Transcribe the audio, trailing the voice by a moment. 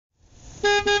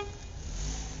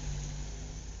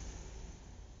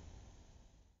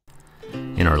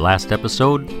our last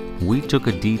episode, we took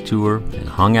a detour and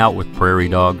hung out with prairie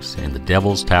dogs in the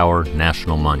Devil's Tower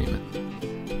National Monument.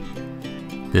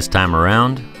 This time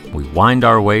around, we wind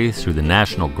our way through the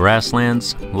national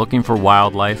grasslands looking for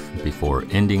wildlife before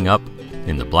ending up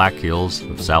in the Black Hills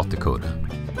of South Dakota.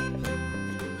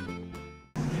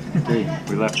 Okay,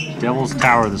 we left Devil's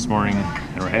Tower this morning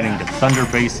and we're heading to Thunder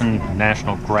Basin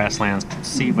National Grasslands to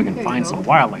see if we can find some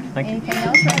wildlife. Thank you. Anything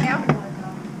else right now?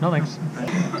 No thanks.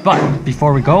 But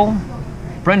before we go,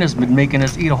 Brenda's been making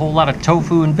us eat a whole lot of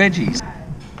tofu and veggies.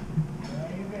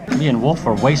 Me and Wolf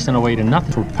are wasting away to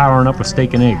nothing. We're powering up with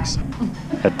steak and eggs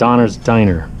at Donner's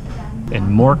Diner in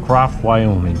Moorcroft,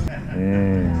 Wyoming.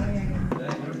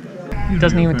 It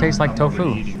doesn't even taste like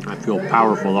tofu. I feel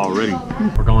powerful already.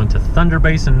 We're going to Thunder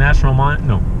Basin National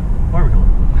where are we going?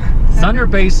 Thunder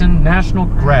Basin National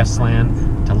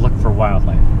Grassland to look for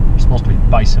wildlife. There's supposed to be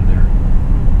bison there.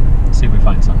 Let's see if we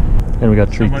find some. And we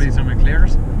got treats. Some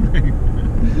eclairs?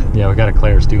 Yeah, we got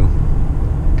eclairs too.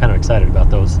 Kind of excited about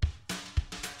those.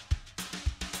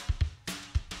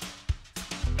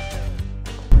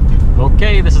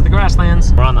 Okay, this is the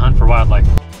grasslands. We're on the hunt for wildlife.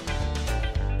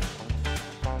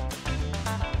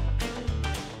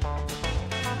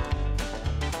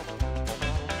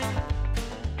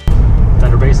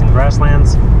 Thunder Basin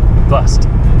grasslands, bust.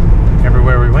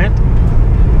 Everywhere we went,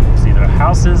 it's either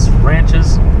houses,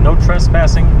 ranches, no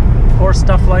trespassing, or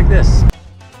stuff like this.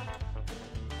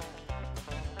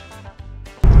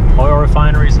 Oil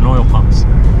refineries and oil pumps.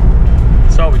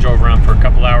 So we drove around for a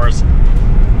couple hours.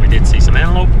 We did see some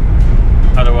antelope.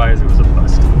 Otherwise, it was a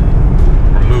bust.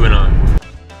 We're moving on.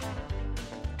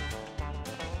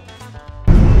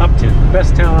 Upton,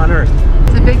 best town on earth.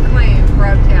 It's a big claim for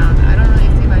Uptown. I don't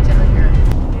really see much out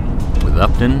here. With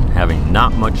Upton having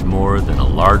not much more than a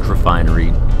large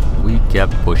refinery, we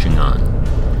kept pushing on.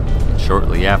 And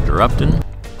shortly after Upton,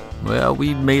 well,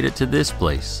 we made it to this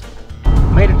place.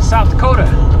 Made it to South Dakota.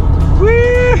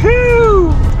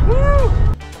 Woohoo! Woo!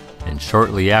 And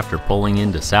shortly after pulling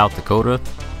into South Dakota,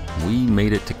 we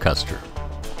made it to Custer.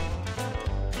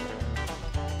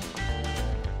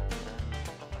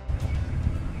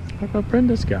 Look what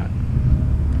Brenda's got.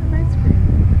 Ice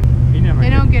cream. They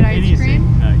don't get ice cream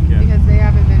yeah. because they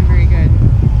haven't been very good.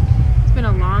 It's been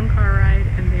a long car ride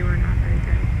and they were not very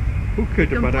good. Who could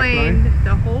the Complained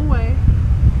the whole way.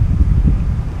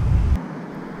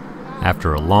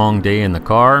 After a long day in the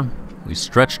car, we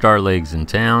stretched our legs in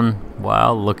town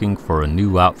while looking for a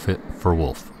new outfit for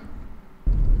Wolf.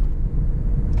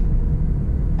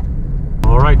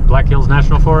 Alright, Black Hills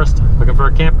National Forest, looking for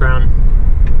a campground.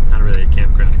 Not really a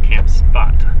campground, a camp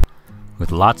spot.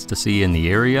 With lots to see in the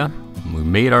area, we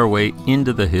made our way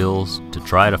into the hills to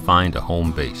try to find a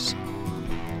home base.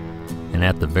 And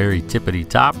at the very tippity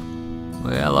top,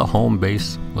 well, a home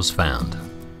base was found.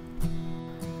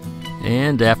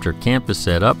 And after camp is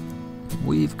set up,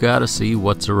 we've got to see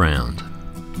what's around.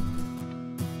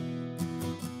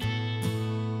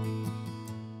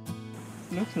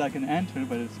 Looks like an anthill,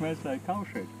 but it smells like cow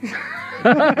shit.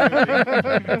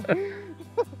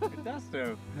 It does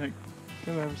though. Like,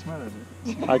 do I ever smell it?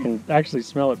 I can actually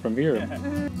smell it from here. Yeah.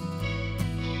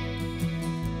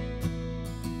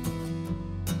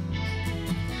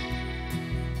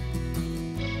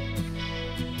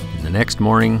 The next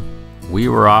morning, we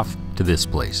were off to this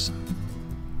place.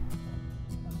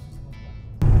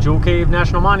 Jewel Cave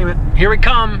National Monument. Here we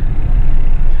come.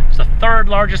 It's the third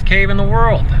largest cave in the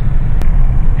world.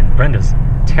 And Brenda's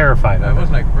terrified I of it.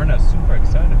 was like, Brenda's super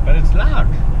excited, but it's large.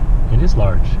 It is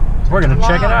large. So we're gonna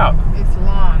check it out. It's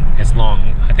long. It's long.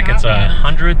 I think it's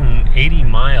 180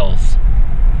 miles.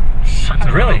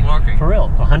 Really? Walking. For real.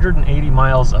 180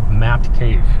 miles of mapped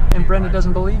cave. And Brenda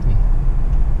doesn't believe me.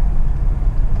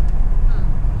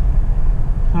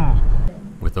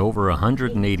 With over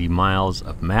 180 miles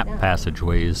of mapped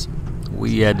passageways,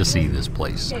 we had to see this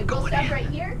place. Okay, we'll stop right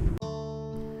here.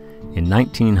 In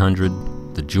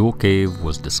 1900, the Jewel Cave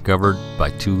was discovered by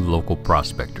two local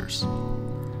prospectors.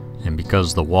 And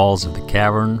because the walls of the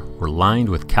cavern were lined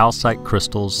with calcite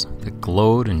crystals that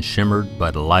glowed and shimmered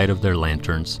by the light of their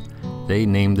lanterns, they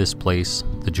named this place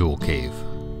the Jewel Cave.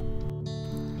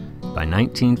 By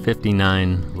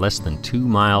 1959, less than 2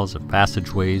 miles of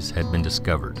passageways had been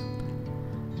discovered.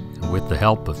 And with the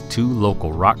help of two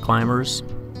local rock climbers,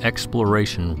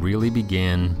 exploration really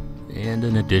began, and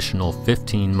an additional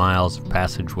 15 miles of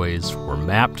passageways were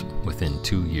mapped within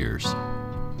 2 years.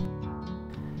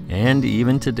 And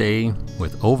even today,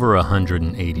 with over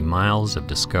 180 miles of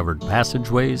discovered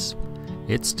passageways,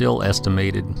 it's still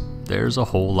estimated there's a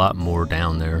whole lot more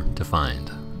down there to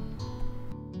find.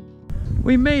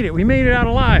 We made it out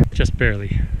alive! Just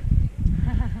barely.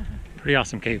 Pretty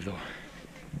awesome cave though.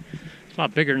 It's a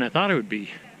lot bigger than I thought it would be.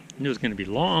 I knew it was going to be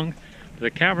long, but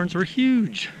the caverns were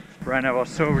huge. Brianna was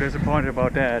so disappointed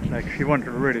about that. Like, she wanted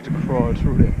really to crawl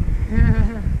through there.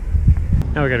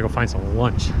 Now we gotta go find some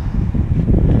lunch.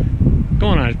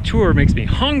 Going on a tour makes me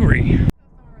hungry.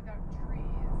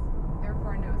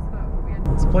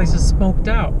 This place is smoked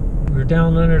out. We were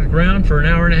down under the ground for an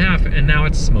hour and a half, and now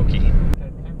it's smoky.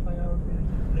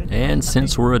 And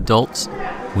since we're adults,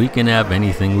 we can have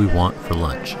anything we want for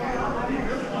lunch.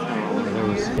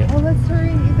 Well, let's hurry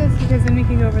and eat this because then we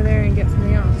can go over there and get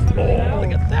something else. Oh,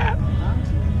 look at that!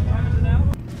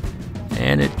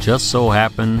 And it just so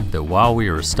happened that while we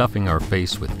were stuffing our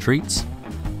face with treats,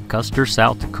 Custer,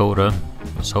 South Dakota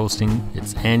was hosting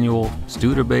its annual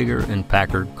Studebaker and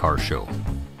Packard car show.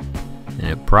 And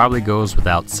it probably goes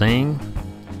without saying,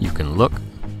 you can look,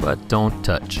 but don't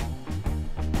touch.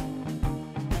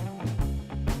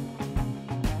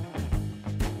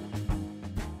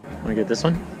 Wanna get this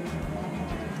one?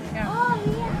 Yeah. Oh,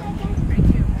 yeah.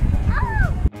 Thank you.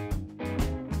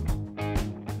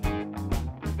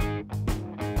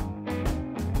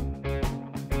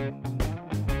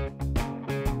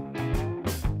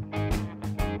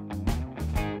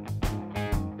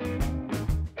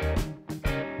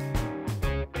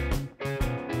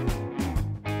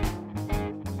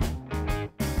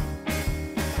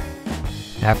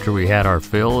 After we had our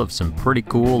fill of some pretty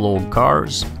cool old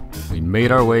cars, we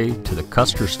made our way to the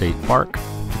Custer State Park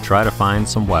to try to find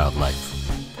some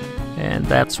wildlife. And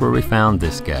that's where we found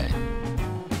this guy,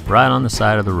 right on the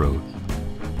side of the road.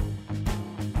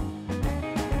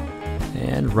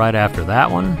 And right after that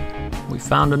one, we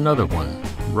found another one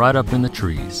right up in the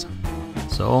trees.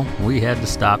 So we had to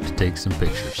stop to take some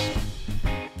pictures.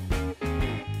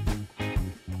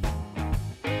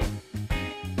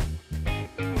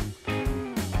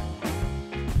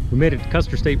 We made it to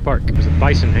Custer State Park. There's a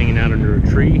bison hanging out under a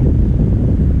tree.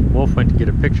 Wolf went to get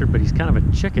a picture, but he's kind of a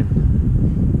chicken.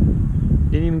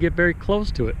 Didn't even get very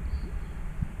close to it.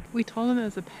 We told him it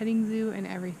was a petting zoo and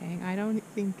everything. I don't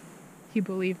think he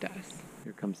believed us.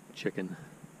 Here comes the chicken.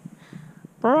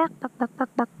 Bark, bark, bark, bark,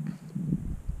 bark.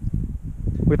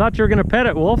 We thought you were gonna pet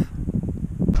it, Wolf.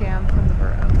 Jam from the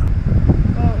burrows.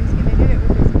 Oh, he's gonna hit it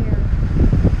with his ear.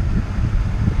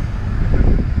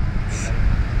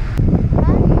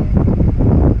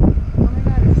 Oh my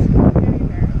god, it's so getting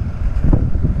there.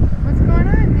 What's going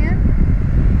on, man?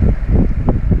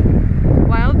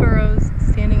 Wild burrows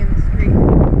standing in the street.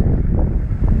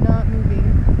 Not moving.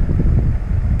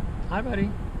 Hi, buddy.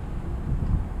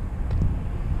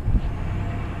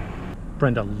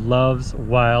 Brenda loves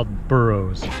wild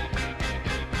burrows.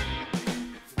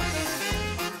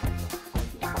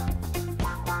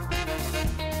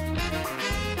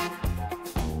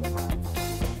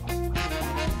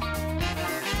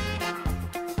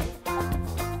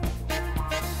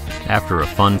 After a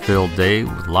fun-filled day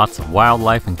with lots of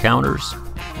wildlife encounters,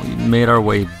 we made our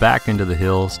way back into the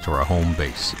hills to our home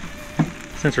base.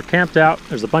 Since we're camped out,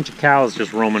 there's a bunch of cows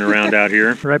just roaming around out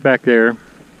here. Right back there, a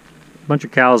bunch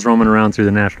of cows roaming around through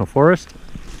the national forest.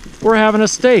 We're having a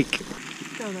steak.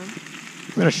 Show them.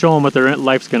 I'm gonna show them what their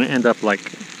life's gonna end up like.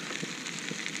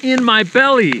 In my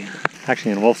belly!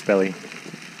 Actually in Wolf's belly.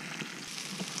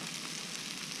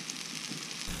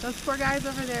 Those poor guys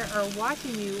over there are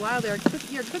watching you while you're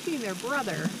cooking their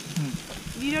brother.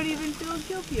 You don't even feel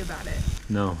guilty about it.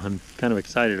 No, I'm kind of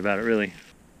excited about it, really.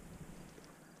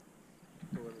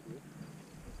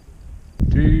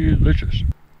 Delicious.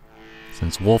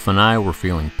 Since Wolf and I were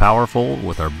feeling powerful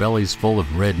with our bellies full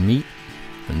of red meat,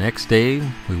 the next day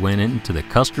we went into the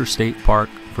Custer State Park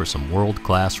for some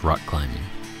world-class rock climbing.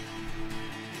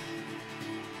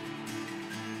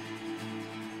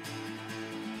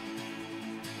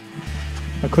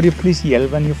 Could you please yell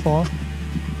when you fall?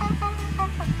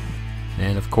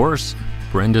 And of course,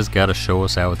 Brenda's got to show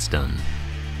us how it's done.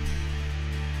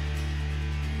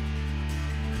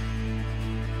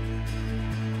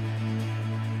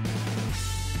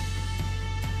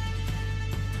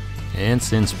 And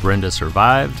since Brenda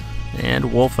survived,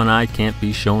 and Wolf and I can't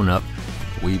be shown up,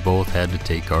 we both had to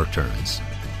take our turns.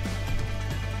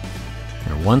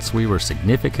 And once we were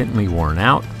significantly worn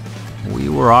out, we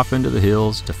were off into the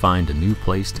hills to find a new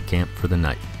place to camp for the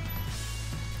night.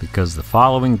 Because the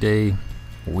following day,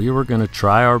 we were going to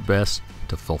try our best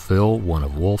to fulfill one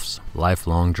of Wolf's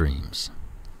lifelong dreams.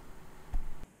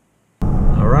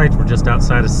 Alright, we're just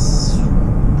outside of...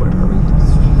 where are we?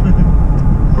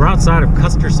 We're outside of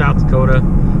Custer, South Dakota,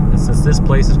 and since this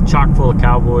place is chock full of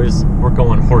cowboys, we're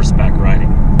going horseback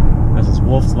riding. This is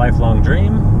Wolf's lifelong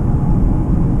dream,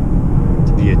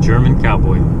 to be a German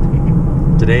cowboy.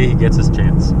 Today he gets his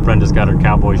chance. Brenda's got her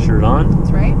cowboy shirt on.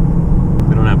 That's right.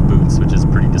 We don't don't have boots, which is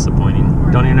pretty disappointing.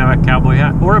 Don't even have a cowboy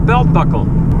hat or a belt buckle.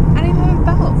 I don't even have a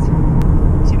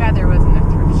belt. Too bad there wasn't a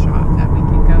thrift shop that we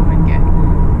could go and get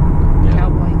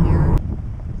cowboy gear.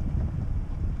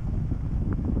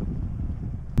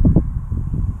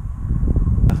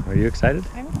 Are you excited?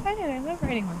 I'm excited. I love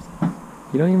riding horses.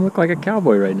 You don't even look like a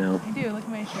cowboy right now. I do. Look at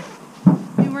my shirt.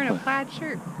 I'm wearing a plaid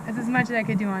shirt. That's as much as I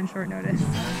could do on short notice.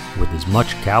 With as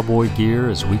much cowboy gear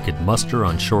as we could muster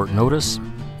on short notice,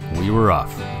 we were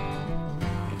off.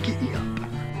 Giddy up.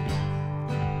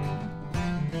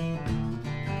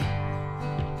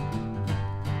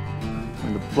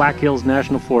 In the Black Hills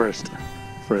National Forest.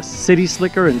 For a city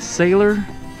slicker and sailor,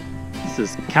 it's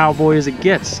as cowboy as it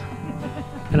gets.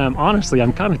 And I'm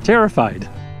kind of terrified.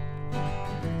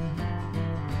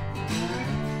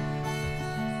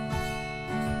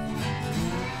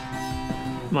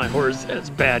 My horse has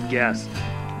bad gas.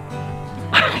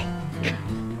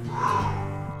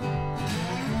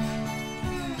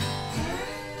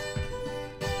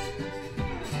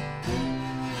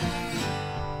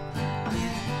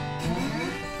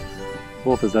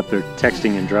 Wolf is up there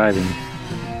texting and driving.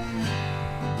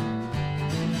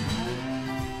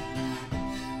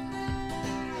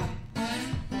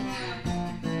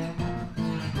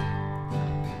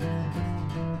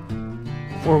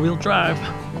 Four-wheel drive.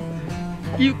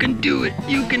 You can do it!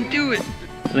 You can do it!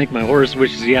 I think my horse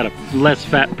wishes he had a less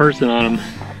fat person on him.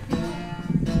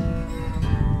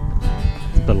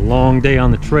 It's been a long day on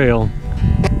the trail.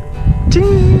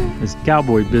 Ting! This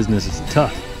cowboy business is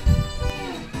tough.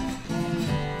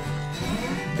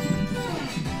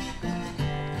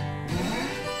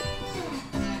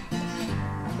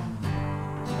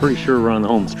 Pretty sure we're on the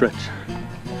home stretch.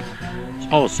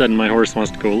 All of a sudden my horse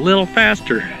wants to go a little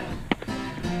faster.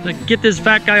 Like, get this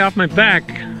fat guy off my back.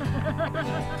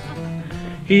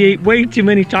 He ate way too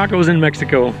many tacos in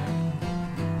Mexico.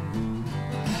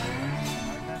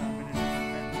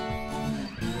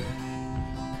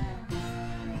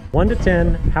 One to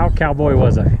 10, how cowboy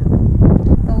was I?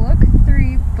 The look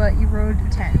 3, but you rode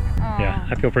 10. Yeah,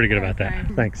 I feel pretty good about that.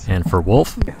 Okay. Thanks. And for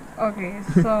Wolf? Okay,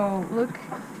 so look,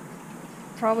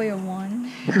 probably a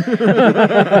 1.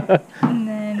 And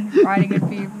then riding would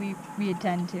be a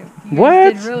 10 too. You What?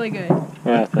 guys did really good.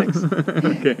 Well, thanks.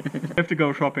 Okay. I have to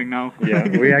go shopping now. Yeah,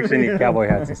 we actually need cowboy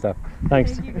hats and stuff.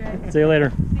 Thanks. Thank you guys. See you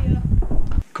later. See ya.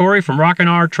 Corey from Rockin'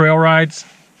 R Trail Rides.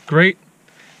 Great.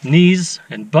 Knees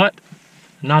and butt,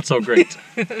 not so great.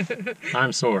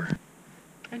 I'm sore.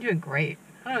 I'm doing great.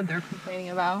 I don't know what they're complaining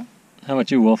about. How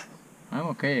about you, Wolf? I'm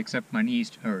okay, except my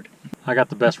knees hurt. I got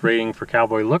the best rating for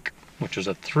cowboy look, which was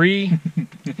a 3.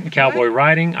 Cowboy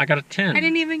riding, I got a 10. I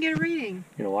didn't even get a reading.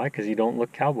 You know why? Because you don't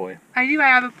look cowboy. I do. I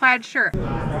have a plaid shirt.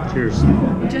 Cheers.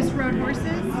 Just rode horses?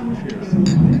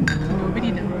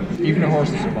 Nobody knows. Even a horse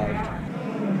survived.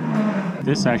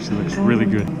 This actually looks really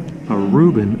good. A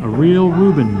Reuben, a real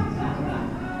Reuben.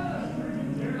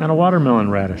 And a watermelon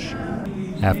radish.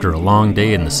 After a long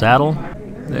day in the saddle,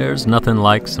 there's nothing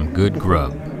like some good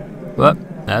grub. But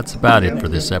that's about it for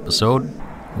this episode.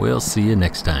 We'll see you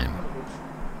next time.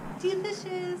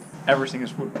 Delicious. Everything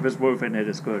is with wolf in it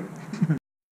is good.